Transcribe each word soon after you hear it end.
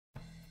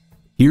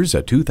Here's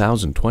a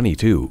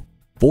 2022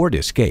 Ford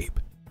Escape.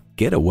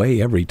 Get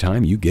away every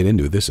time you get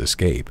into this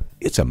Escape.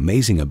 Its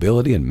amazing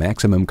ability and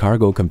maximum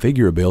cargo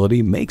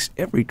configurability makes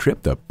every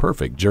trip the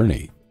perfect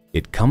journey.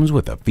 It comes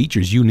with the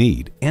features you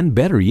need, and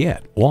better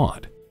yet,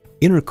 want.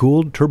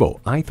 Intercooled turbo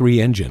i3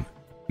 engine,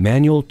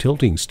 manual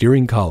tilting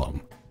steering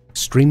column,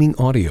 streaming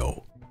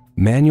audio,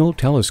 manual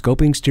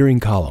telescoping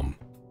steering column,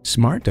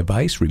 smart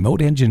device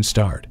remote engine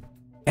start,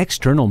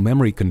 external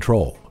memory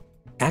control,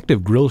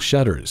 active grille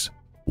shutters,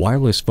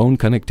 wireless phone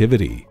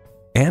connectivity,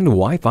 and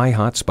Wi-Fi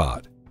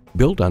hotspot.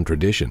 Built on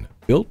tradition,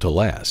 built to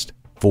last.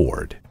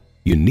 Ford.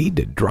 You need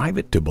to drive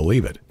it to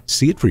believe it.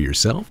 See it for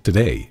yourself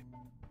today.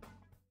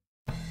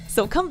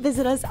 So come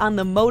visit us on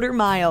the Motor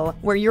Mile,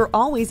 where you're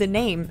always a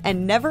name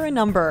and never a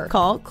number.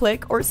 Call,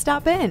 click, or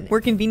stop in. We're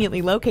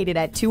conveniently located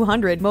at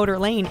 200 Motor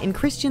Lane in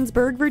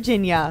Christiansburg,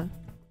 Virginia.